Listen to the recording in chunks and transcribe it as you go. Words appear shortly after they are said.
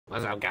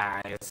What's up,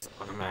 guys?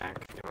 Welcome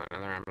back to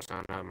another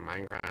episode of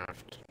Minecraft.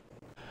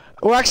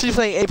 We're actually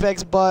playing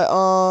Apex, but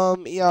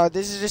yeah,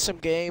 this is just some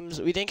games.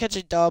 We didn't catch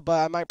a dub,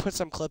 but I might put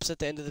some clips at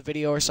the end of the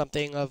video or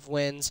something of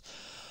wins.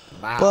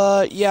 Wow.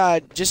 But yeah,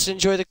 just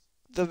enjoy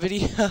the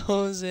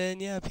videos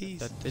and yeah,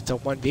 peace. It's a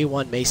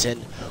 1v1,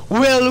 Mason.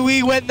 Will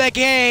we win the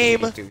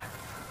game?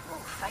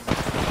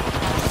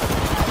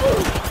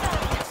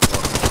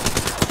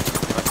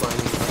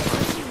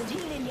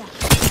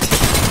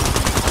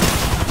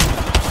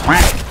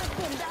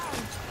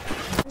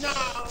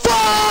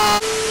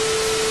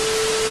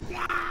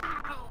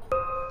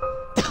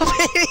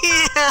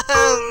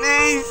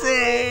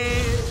 Amazing!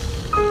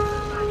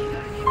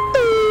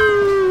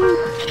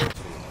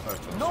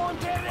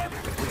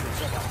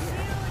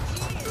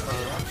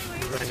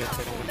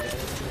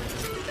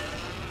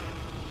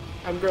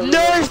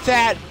 Nerf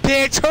that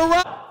bitch!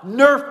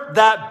 Nerf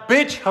that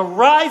bitch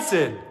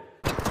Horizon!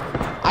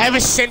 I have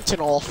a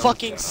sentinel, a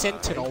fucking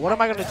sentinel. What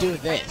am I gonna do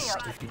with this?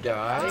 If you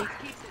die,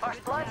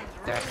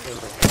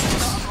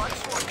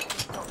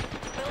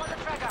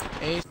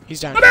 Hey, he's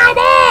down.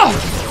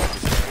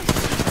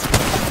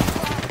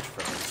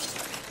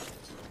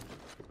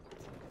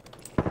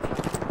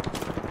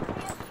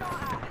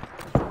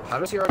 how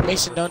does your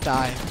Mason, don't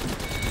die.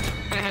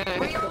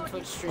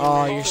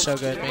 Oh, you're so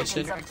good,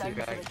 Mason.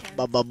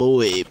 Baba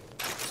boy.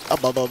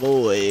 Baba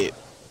boy.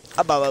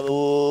 Baba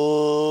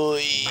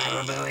boy.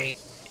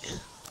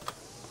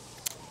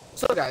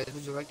 So guys,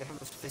 would you like to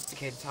have a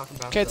sophisticated talk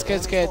about Kids.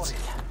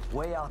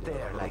 Way out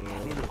there, like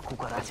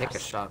little I take a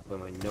shot,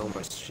 but I know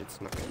my shit's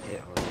not gonna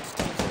hit on this.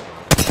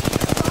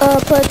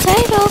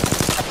 Potato.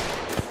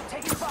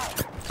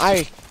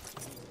 I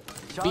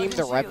beam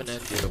the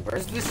Revenant. Dude,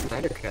 where's this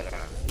sniper cut at?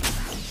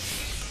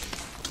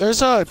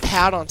 There's a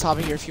pad on top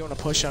of here if you want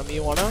to push him.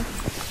 You wanna?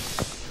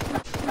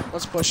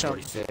 Let's push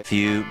him.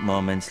 Few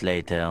moments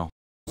later.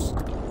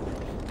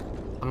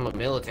 I'm a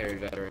military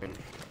veteran.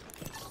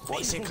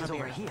 Mason, come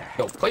here.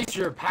 Yo, place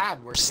your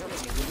pad where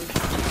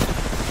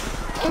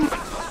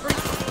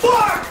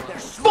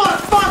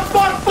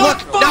Look,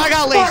 now I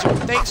got laser.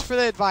 Thanks for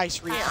the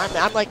advice, Reed.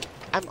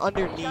 I'm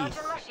underneath.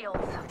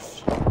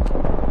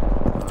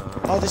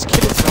 Oh, this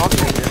kid is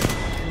knocking me.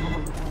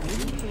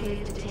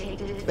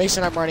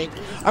 Mason, I'm running.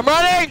 I'm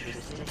running!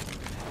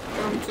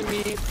 come to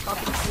me,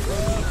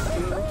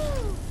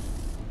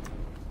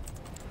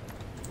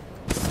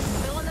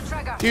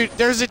 Dude,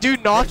 there's a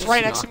dude knocked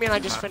right next to me and I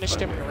just finished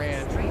him and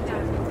ran.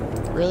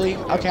 Really?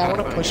 Okay, I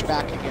want to push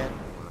back again.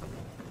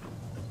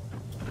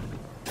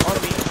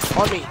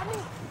 On me.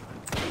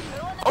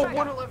 Oh,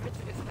 111 to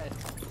his head.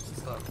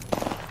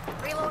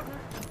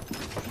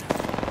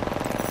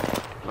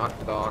 Knock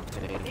the dog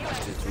and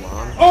his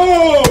mom.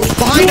 Oh!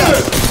 Behind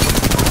us!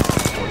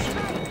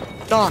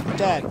 Knock,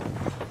 dead.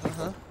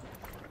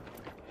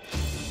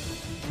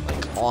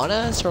 Like on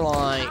us or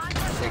like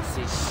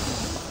 60.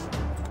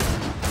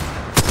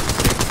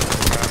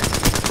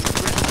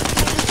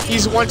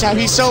 he's one tap.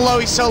 He's so low.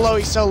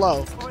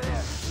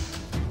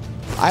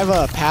 I have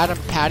a pad. I'm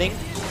padding.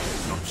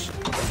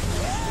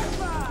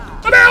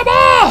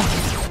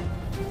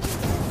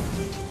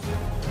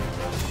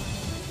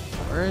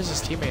 Where is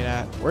his teammate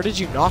at? Where did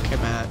you knock him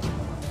at?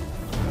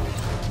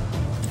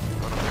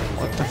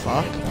 What the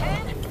fuck?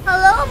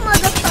 Hello,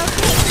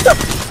 motherfucker.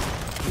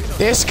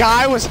 This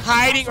guy was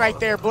hiding right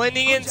there,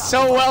 blending in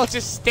so well,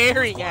 just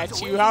staring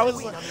at you.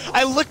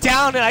 I looked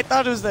down and I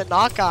thought it was the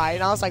knock guy,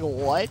 and I was like,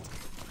 what?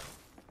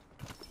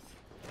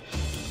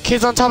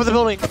 Kids on top of the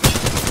building.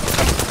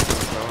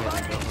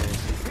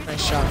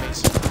 Nice shot,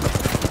 Mason.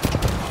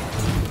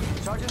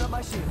 Charging up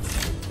my shields.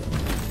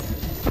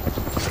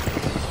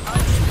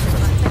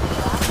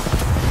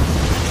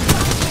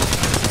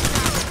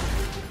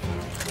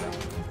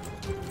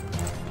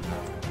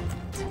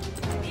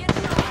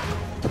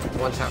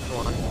 One tap for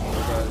one.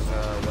 Because,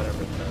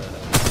 whatever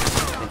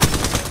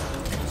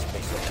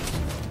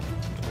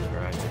the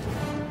right.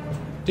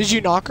 Did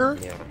you knock her?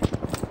 Yeah.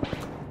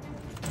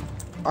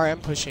 Alright, I'm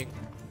pushing.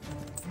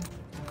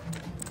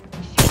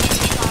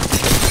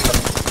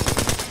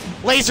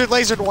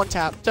 Lasered one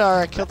tap.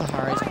 Alright, killed the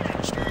Horizon.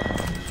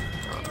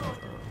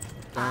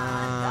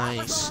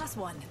 Nice.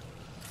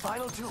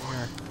 Final two.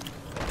 Here.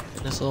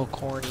 In this little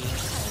corny.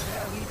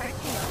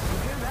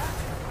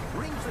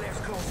 Ring flares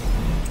closing.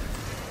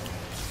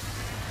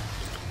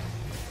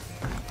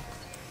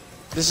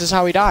 This is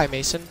how we die,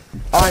 Mason.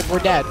 Alright, we're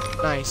dead.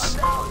 Nice.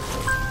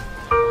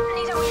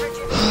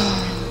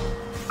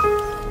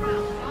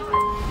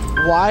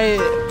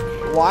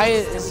 Why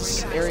is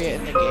this area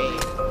in the game?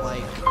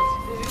 Like,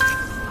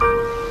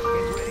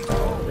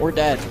 we're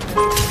dead.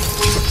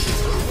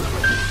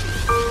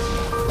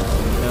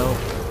 No.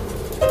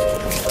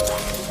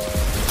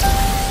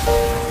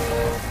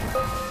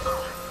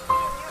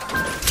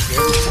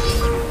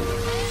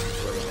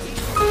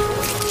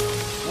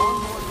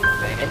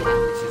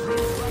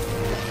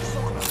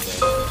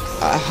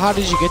 How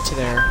did you get to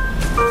there?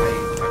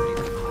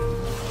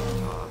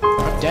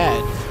 I'm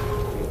dead.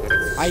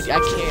 I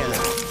can't.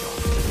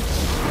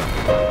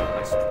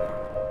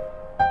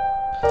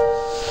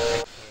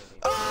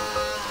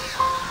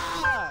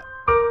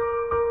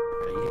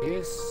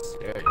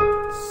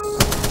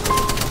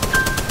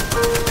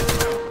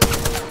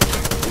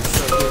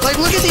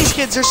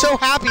 kids, they're so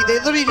happy. They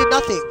literally did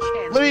nothing.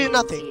 Literally did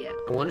nothing.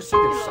 I want to see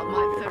their song.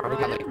 They probably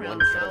got like one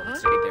kill and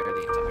stayed there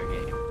the entire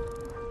game.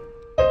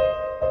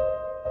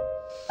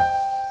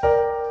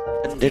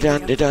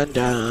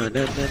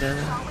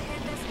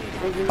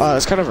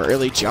 It's kind of an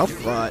early jump,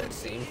 but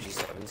Same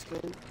G7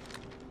 skin.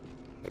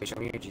 Wait, show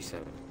me your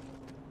G7.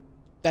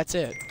 that's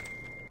it.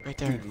 Right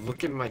there. Dude,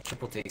 look at my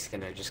triple take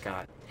skin I just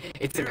got.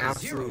 It's an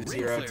absolute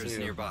 0-2.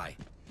 Nearby.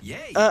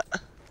 Yay.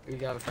 We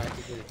got a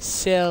practically.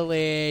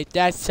 Silly.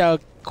 That's so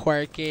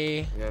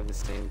quirky. We have the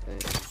same thing.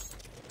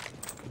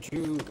 Could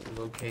you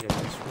locate a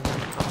restroom?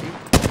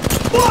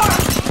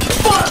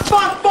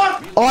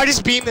 Oh, I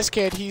just beamed this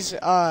kid. He's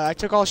I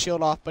took all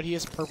shield off, but he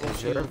has purple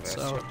Is there a shield. vest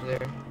So up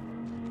there?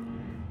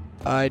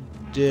 I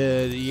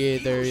did. Yeah,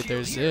 there's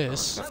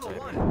this. I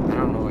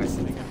don't know why I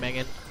said it.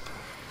 Megan.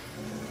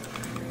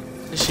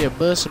 This shit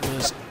bust.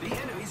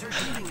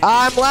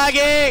 I'm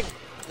lagging.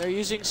 They're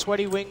using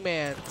sweaty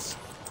wingmans.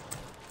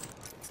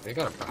 They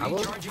got a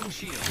problem? Recharging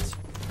shields.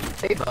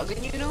 They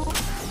bugging you know?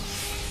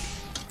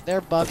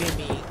 They're bugging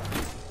me.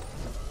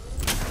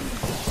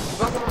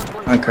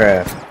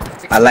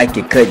 Minecraft. I like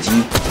it, cut G. I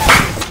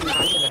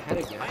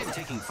am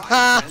taking fire.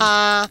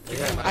 Haha.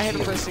 I hit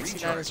him for a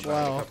 69 as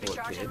well.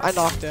 I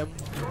knocked him.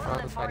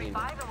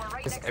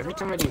 Because every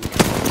time I do.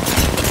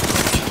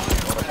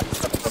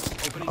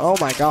 Oh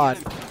my god.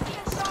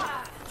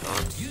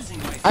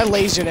 I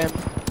lasered him.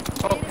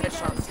 Oh,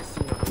 headshot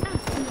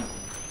 69.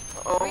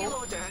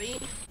 Oh, daddy.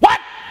 What?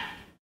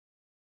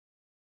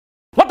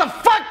 What the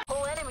fuck?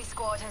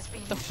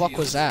 What the fuck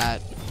was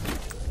that?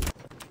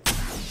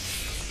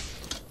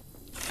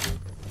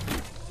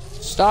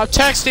 Stop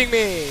texting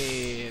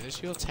me! There's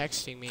people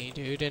texting me,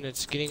 dude, and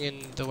it's getting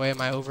in the way of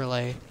my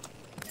overlay.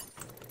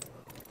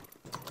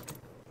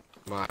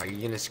 Ma, are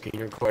you gonna screen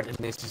record and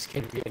this just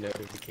gonna be a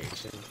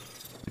notification?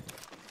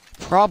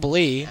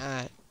 Probably.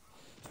 Oh,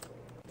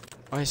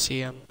 I see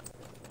him.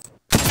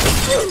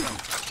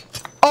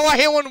 Oh, I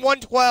hit one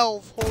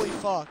 112. Holy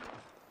fuck.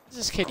 What's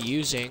this kid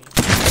using?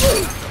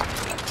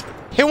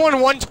 Hit one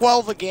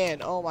 112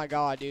 again. Oh my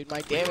god, dude.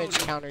 My damage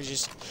counter is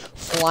just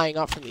flying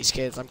up from these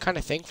kids. I'm kind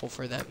of thankful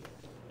for them.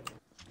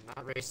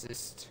 Not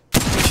racist.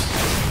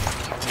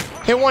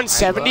 Hit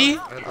 170? I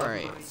love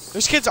Alright. this.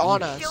 There's kids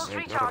on us.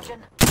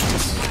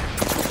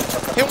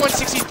 Hit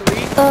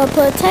 163?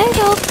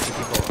 Potato.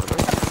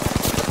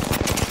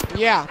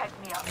 Yeah.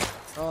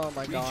 Oh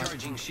my god.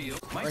 Recharging shield.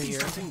 Might Right be here.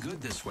 something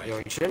good this way. Yo,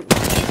 you shouldn't.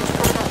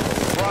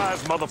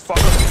 Surprise,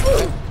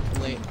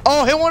 motherfucker. Late.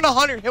 Oh, hit one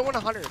 100. Hit one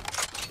 100.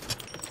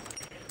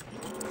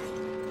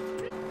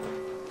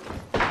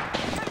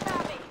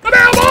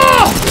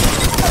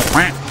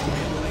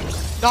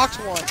 Knocked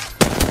one.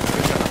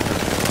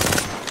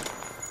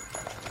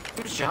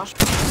 Who's Josh?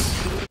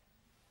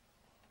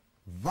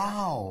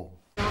 Wow.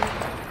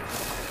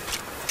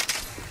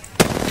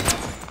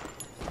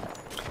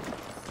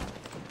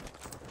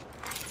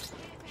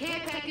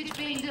 Care package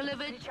being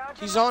delivered.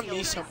 He's on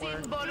me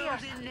somewhere.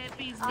 Bottles in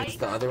nappies, It's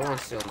the other one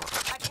still.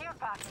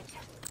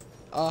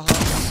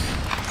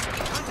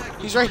 Uh-huh.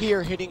 He's right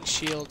here hitting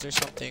shields or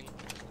something.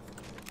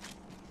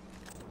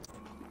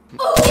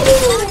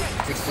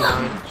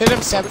 69. Hit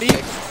him 70.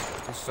 He's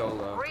so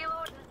low.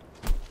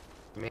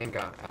 Man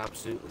got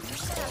absolutely.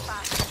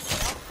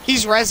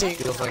 He's rezzing.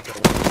 Feels like a.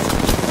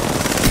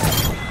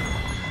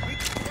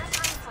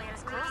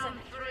 Round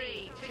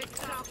 3.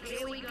 TikTok,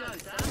 here we go,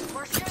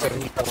 son.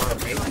 74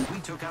 maybe. We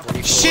took out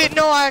 44. Shit,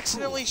 no, I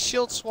accidentally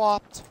shield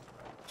swapped.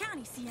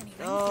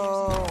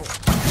 No.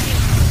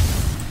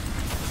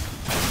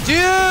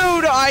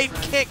 Dude, I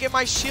can't get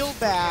my shield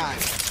back.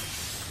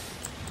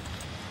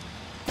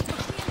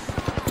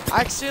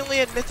 I accidentally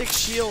had mythic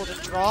shield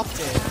and dropped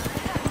it.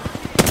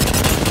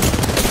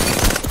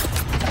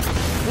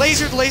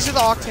 Laser the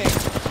octane.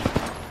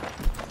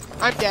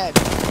 I'm dead.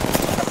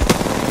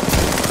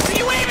 What are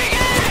you aiming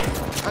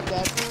at? I'm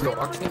dead. No,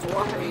 Octane's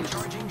walking.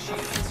 recharging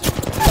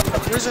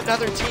shields. There's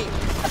another team.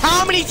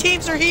 How many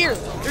teams are here?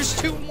 There's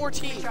 2 more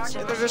teams,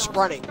 and they're just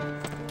running.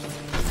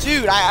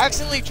 Dude, I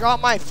accidentally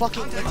dropped my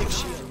fucking mythic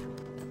shield.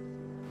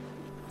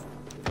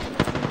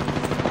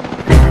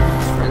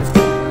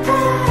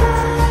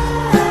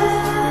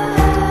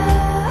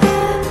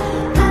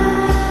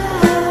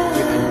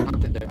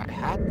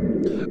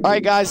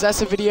 Alright guys, that's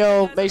the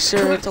video. Make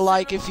sure to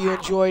like if you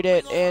enjoyed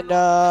it, and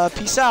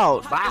peace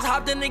out. Just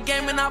hopped in the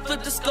game and I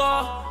flipped the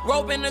score.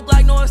 Rope in the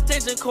Glock, no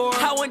extension cord.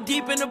 I went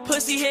deep in the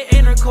pussy, hit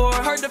intercore.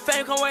 Heard the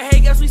fame come with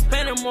hate, guess we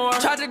spending more.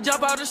 Tried to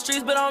jump out the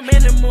streets, but I'm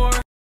in it more.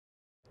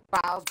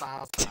 Balls,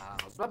 balls,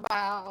 balls,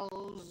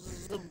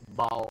 balls,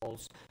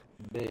 balls,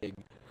 big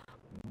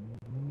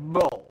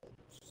balls,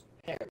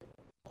 hairy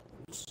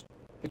balls,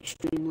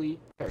 extremely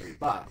hairy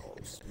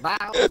balls,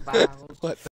 balls, balls. What?